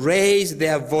position to raise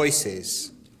their voices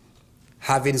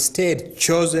have instead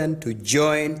chosen to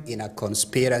join in a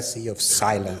conspiracy of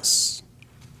silence.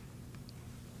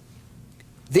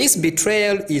 This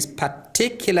betrayal is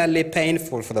particularly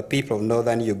painful for the people of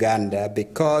northern Uganda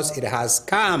because it has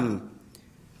come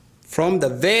from the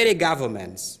very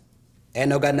governments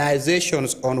and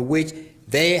organizations on which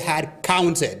they had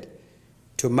counted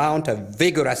to mount a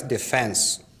vigorous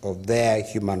defense of their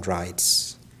human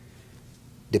rights.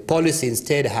 The policy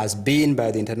instead has been by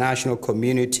the international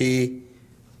community: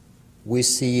 we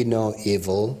see no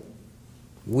evil,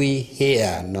 we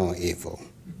hear no evil.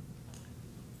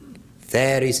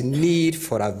 There is need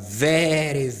for a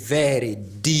very, very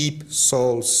deep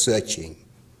soul searching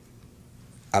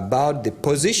about the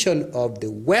position of the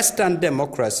Western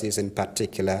democracies in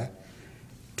particular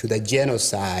to the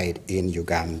genocide in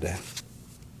Uganda.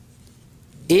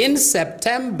 In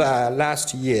September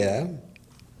last year,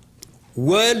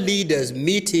 world leaders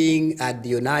meeting at the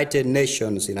United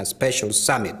Nations in a special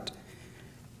summit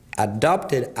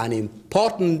adopted an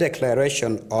important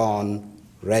declaration on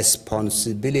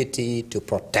responsibility to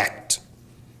protect.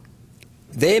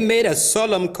 They made a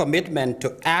solemn commitment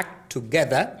to act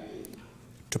together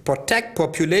to protect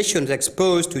populations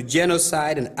exposed to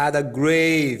genocide and other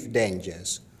grave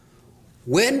dangers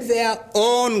when their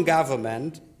own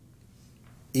government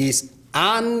is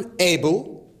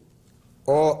unable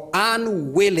or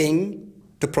unwilling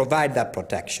to provide that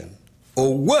protection,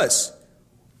 or worse,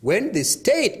 when the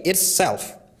state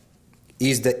itself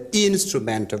is the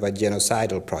instrument of a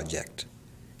genocidal project.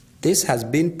 This has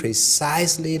been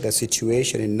precisely the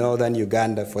situation in northern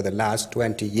Uganda for the last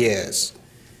 20 years.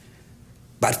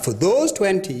 But for those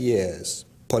 20 years,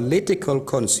 political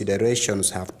considerations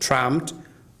have trumped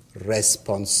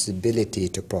responsibility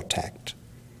to protect.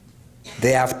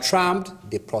 They have trumped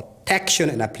the protection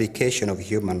and application of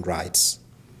human rights.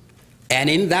 And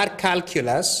in that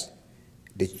calculus,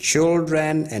 the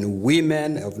children and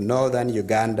women of northern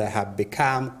Uganda have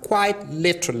become quite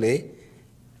literally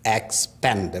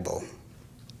expendable.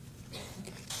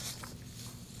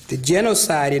 The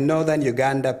genocide in northern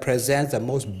Uganda presents the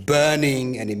most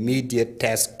burning and immediate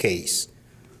test case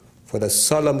for the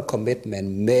solemn commitment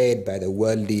made by the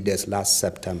world leaders last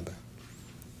September.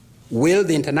 Will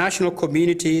the international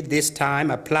community this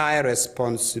time apply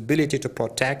responsibility to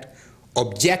protect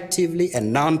objectively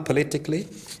and non-politically,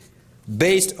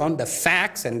 based on the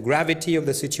facts and gravity of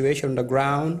the situation on the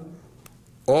ground,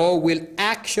 or will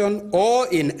action or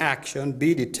inaction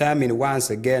be determined once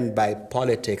again by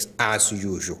politics as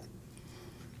usual?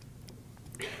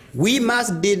 We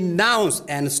must denounce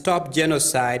and stop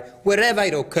genocide wherever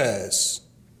it occurs,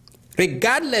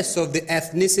 regardless of the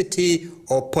ethnicity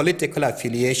or political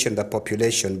affiliation of the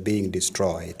population being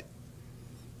destroyed.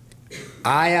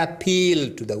 I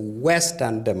appeal to the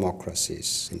Western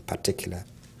democracies in particular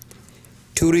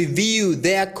to review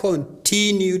their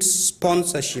continued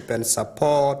sponsorship and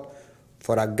support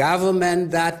for a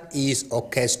government that is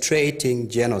orchestrating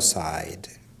genocide.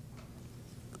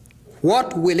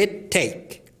 What will it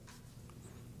take?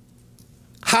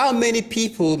 How many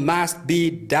people must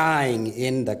be dying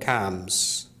in the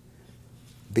camps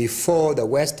before the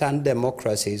Western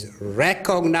democracies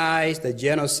recognize the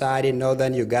genocide in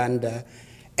northern Uganda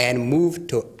and move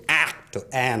to act to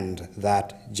end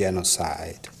that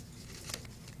genocide?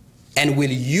 And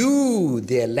will you,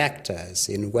 the electors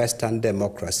in Western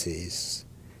democracies,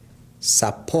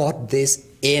 support this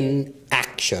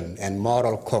inaction and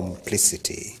moral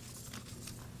complicity?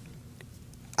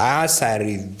 As I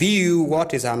review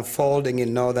what is unfolding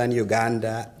in northern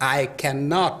Uganda, I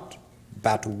cannot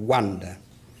but wonder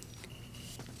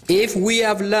if we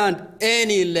have learned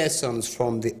any lessons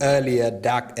from the earlier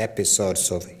dark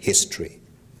episodes of history.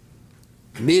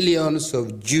 Millions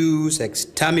of Jews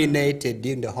exterminated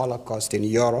during the Holocaust in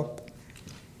Europe,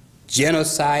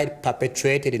 genocide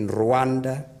perpetrated in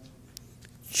Rwanda,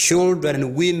 children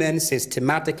and women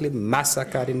systematically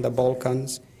massacred in the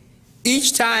Balkans.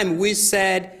 Each time we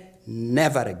said,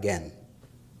 never again.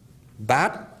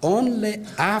 But only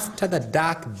after the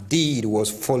dark deed was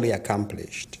fully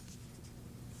accomplished.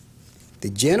 The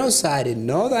genocide in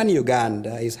northern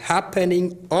Uganda is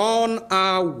happening on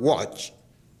our watch,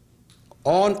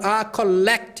 on our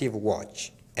collective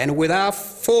watch, and with our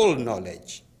full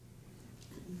knowledge.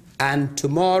 And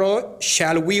tomorrow,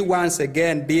 shall we once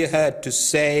again be heard to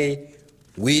say,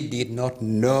 we did not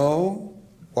know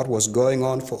what was going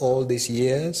on for all these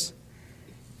years?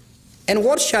 And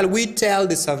what shall we tell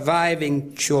the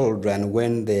surviving children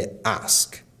when they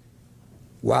ask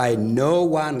why no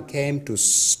one came to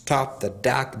stop the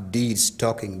dark deeds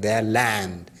stalking their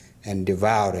land and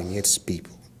devouring its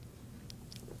people?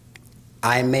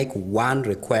 I make one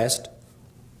request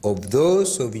of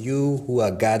those of you who are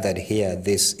gathered here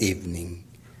this evening,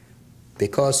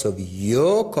 because of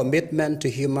your commitment to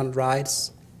human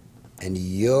rights and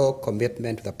your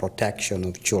commitment to the protection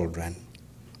of children.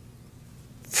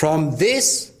 From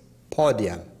this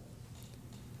podium,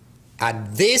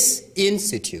 at this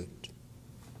institute,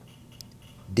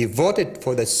 devoted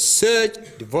to the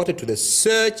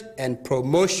search and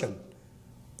promotion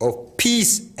of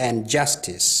peace and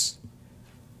justice,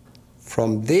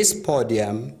 from this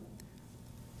podium,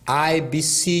 I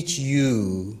beseech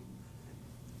you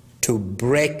to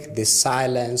break the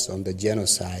silence on the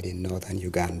genocide in northern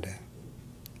Uganda.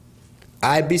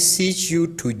 I beseech you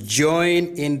to join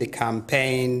in the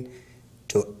campaign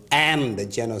to end the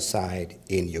genocide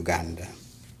in Uganda.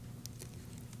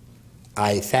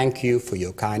 I thank you for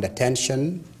your kind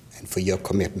attention and for your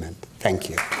commitment. Thank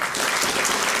you.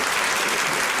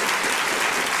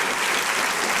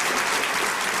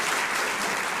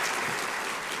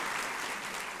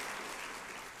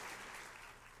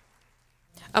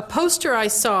 A poster I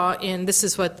saw in, this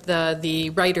is what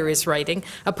the writer is writing,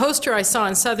 a poster I saw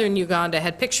in southern Uganda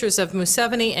had pictures of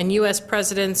Museveni and U.S.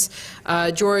 Presidents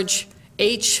George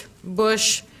H.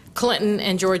 Bush, Clinton,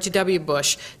 and George W.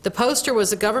 Bush. The poster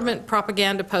was a government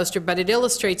propaganda poster, but it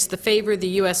illustrates the favor the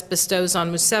U.S. bestows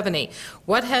on Museveni.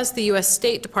 What has the U.S.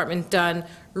 State Department done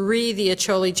re the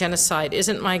Acholi genocide?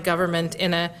 Isn't my government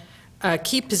in a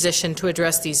key position to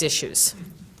address these issues?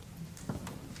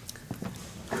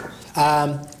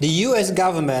 The U.S.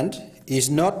 government is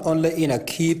not only in a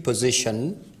key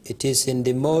position, it is in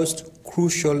the most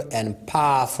crucial and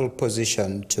powerful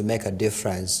position to make a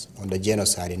difference on the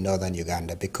genocide in northern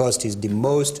Uganda, because it is the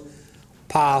most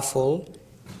powerful,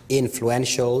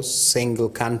 influential single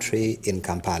country in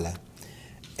Kampala.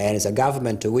 and it's a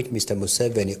government to which Mr.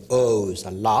 Museveni owes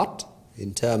a lot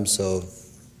in terms of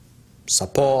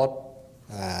support,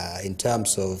 in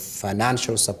terms of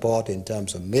financial support, in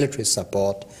terms of military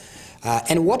support.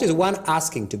 And what is one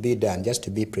asking to be done, just to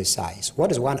be precise?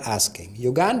 What is one asking?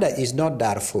 Uganda is not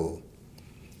Darfur.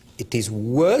 It is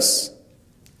worse,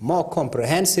 more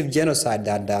comprehensive genocide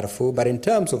than Darfur, but in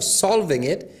terms of solving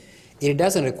it, it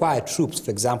doesn't require troops, for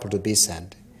example, to be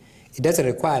sent. It doesn't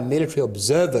require military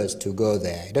observers to go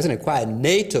there. It doesn't require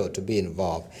NATO to be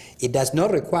involved. It does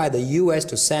not require the US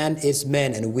to send its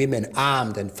men and women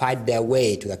armed and fight their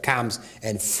way to the camps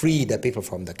and free the people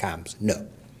from the camps. No.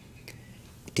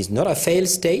 It is not a failed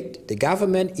state. The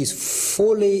government is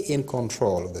fully in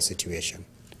control of the situation.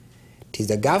 It is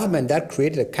the government that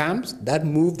created the camps, that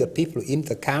moved the people into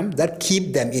the camp, that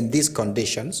keep them in these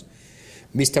conditions.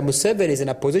 Mr. Museveni is in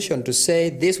a position to say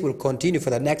this will continue for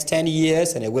the next 10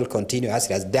 years, and it will continue as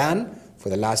it has done for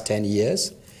the last 10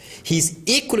 years. He's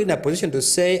equally in a position to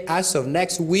say, as of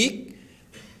next week,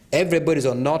 everybody's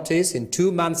on notice. In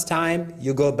 2 months' time,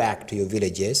 you go back to your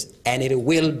villages, and it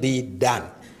will be done.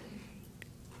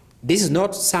 This is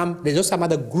not there's not some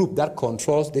other group that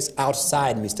controls this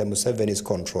outside Mr. Museveni's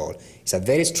control. It's a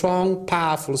very strong,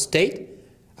 powerful state,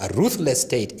 a ruthless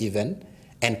state even,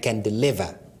 and can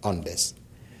deliver on this.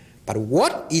 But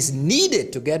what is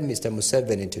needed to get Mr.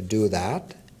 Museveni to do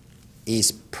that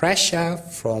is pressure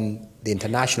from the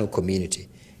international community,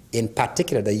 in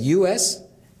particular the US,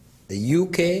 the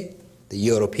UK, the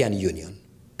European Union,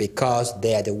 because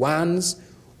they are the ones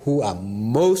who are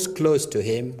most close to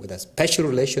him with a special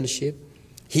relationship.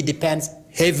 He depends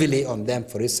heavily on them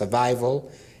for his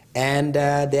survival, and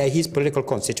they are his political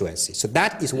constituency. So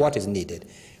that is what is needed.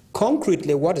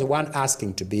 Concretely, what is one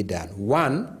asking to be done?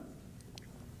 One,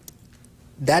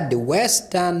 that the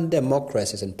Western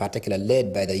democracies, in particular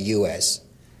led by the US,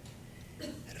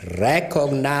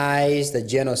 recognize the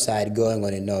genocide going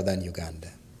on in northern Uganda.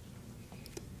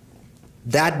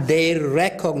 That they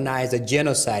recognize the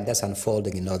genocide that's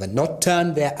unfolding in northern, not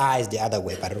turn their eyes the other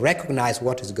way, but recognize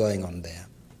what is going on there.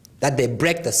 That they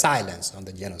break the silence on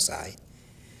the genocide.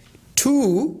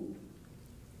 Two,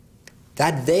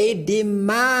 that they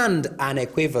demand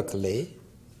unequivocally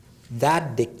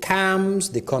that the camps,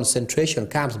 the concentration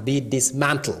camps, be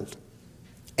dismantled,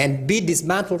 and be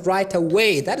dismantled right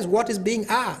away. That is what is being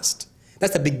asked.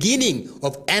 That's the beginning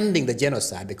of ending the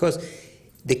genocide, because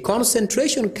the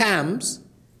concentration camps,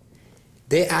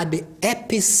 they are the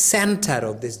epicenter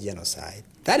of this genocide.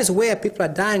 That is where people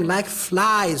are dying like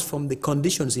flies from the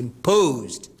conditions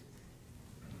imposed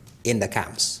in the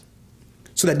camps.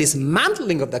 So the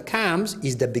dismantling of the camps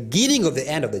is the beginning of the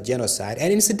end of the genocide.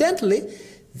 And incidentally,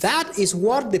 that is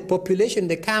what the population in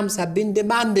the camps have been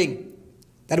demanding.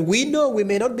 That we know we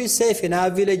may not be safe in our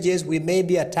villages, we may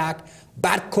be attacked,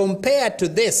 but compared to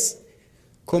this,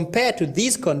 compared to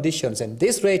these conditions and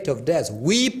this rate of death,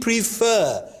 we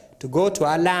prefer to go to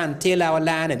our land, till our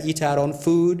land and eat our own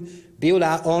food, build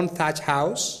our own thatch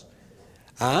house,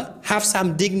 have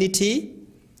some dignity,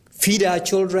 feed our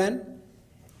children,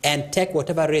 and take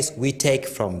whatever risk we take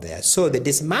from there. So the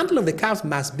dismantling of the camps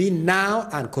must be now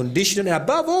unconditional, and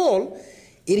above all,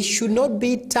 it should not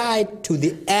be tied to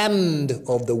the end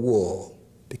of the war,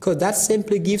 because that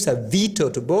simply gives a veto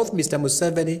to both Mr.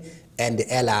 Museveni and the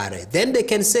LRA. Then they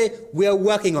can say, we are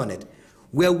working on it.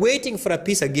 We are waiting for a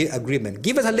peace agreement.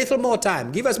 Give us a little more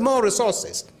time. Give us more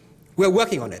resources. We are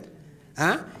working on it.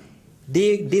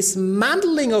 The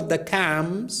dismantling of the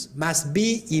camps must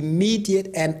be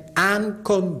immediate and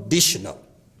unconditional.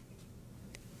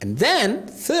 And then,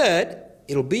 third,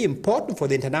 it will be important for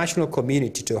the international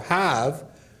community to have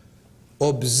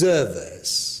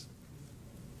observers,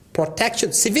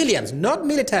 protection, civilians, not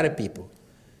military people,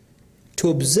 to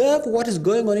observe what is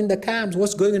going on in the camps,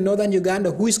 what's going on in northern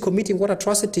Uganda, who is committing what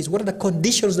atrocities, what are the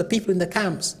conditions of the people in the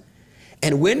camps.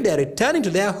 And when they're returning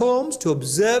to their homes, to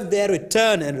observe their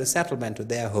return and resettlement to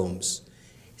their homes.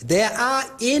 There are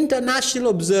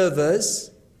international observers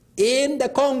in the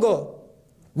Congo.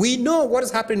 We know what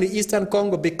is happening in the eastern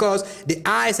Congo because the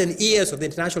eyes and ears of the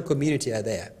international community are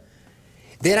there.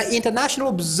 There are international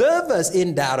observers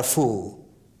in Darfur.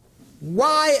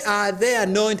 Why are there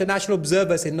no international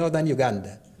observers in northern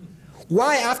Uganda?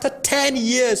 Why, after 10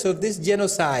 years of this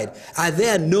genocide, are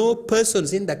there no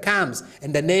persons in the camps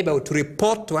and the neighborhood to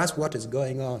report to us what is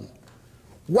going on?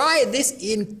 Why this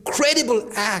incredible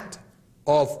act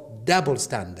of double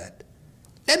standard?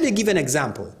 Let me give an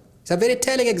example. It's a very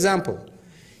telling example.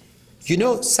 You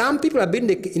know, some people have been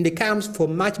in the camps for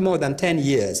much more than 10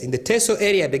 years. In the Teso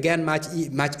area, it began much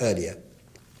earlier.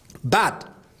 But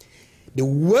The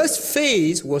worst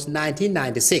phase was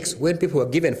 1996, when people were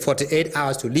given 48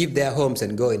 hours to leave their homes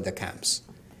and go in the camps.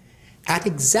 At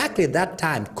exactly that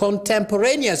time,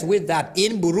 contemporaneous with that,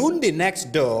 in Burundi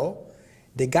next door,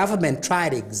 the government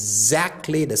tried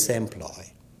exactly the same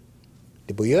ploy.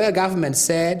 The Buyoya government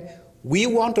said, we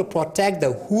want to protect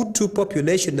the Hutu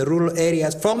population in the rural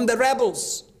areas from the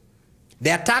rebels.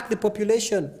 They attack the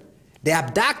population. They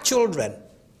abduct children.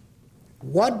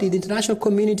 What did the international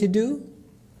community do?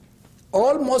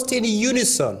 Almost in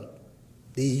unison,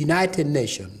 the United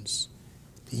Nations,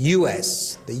 the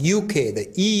US, the UK,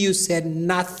 the EU said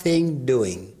nothing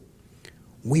doing.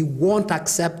 We won't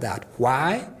accept that.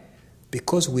 Why?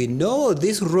 Because we know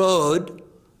this road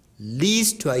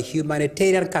leads to a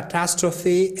humanitarian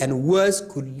catastrophe, and worse,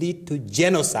 could lead to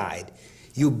genocide.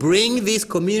 You bring these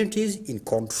communities in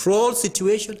controlled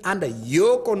situation, under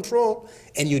your control,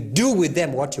 and you do with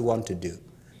them what you want to do.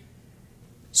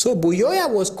 So Buyoya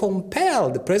was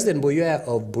compelled, the President Buyoya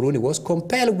of Burundi was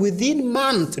compelled within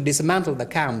months to dismantle the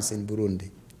camps in Burundi.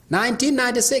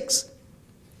 1996.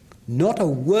 Not a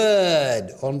word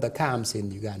on the camps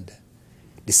in Uganda.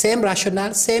 The same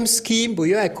rationale, same scheme,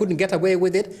 Buyoya couldn't get away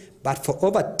with it, but for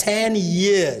over 10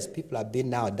 years, people have been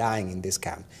now dying in this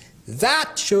camp.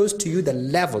 That shows to you the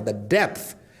level, the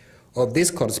depth of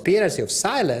this conspiracy of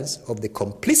silence, of the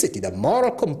complicity, the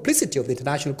moral complicity of the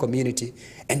international community,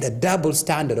 and the double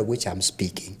standard of which I'm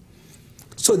speaking.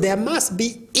 So there must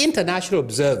be international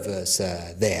observers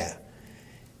there.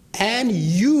 And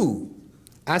you,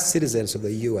 as citizens of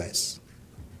the US,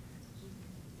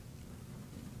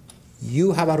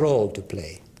 you have a role to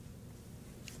play.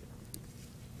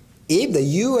 If the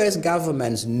US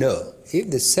governments know,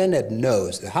 if the Senate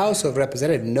knows, the House of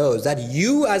Representatives knows that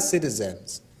you as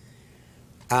citizens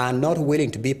are not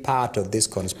willing to be part of this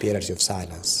conspiracy of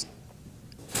silence,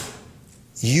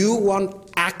 you want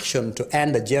action to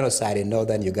end the genocide in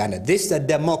northern Uganda, this is a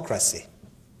democracy,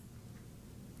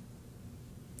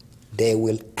 they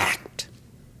will act.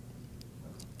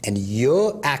 And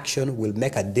your action will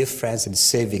make a difference in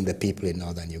saving the people in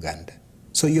northern Uganda.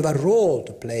 So you have a role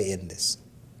to play in this.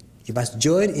 You must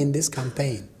join in this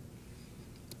campaign.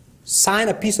 Sign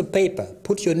a piece of paper,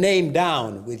 put your name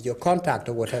down with your contact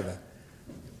or whatever.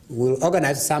 We'll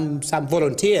organize some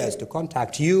volunteers to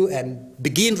contact you and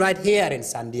begin right here in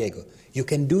San Diego. You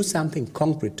can do something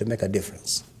concrete to make a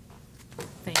difference.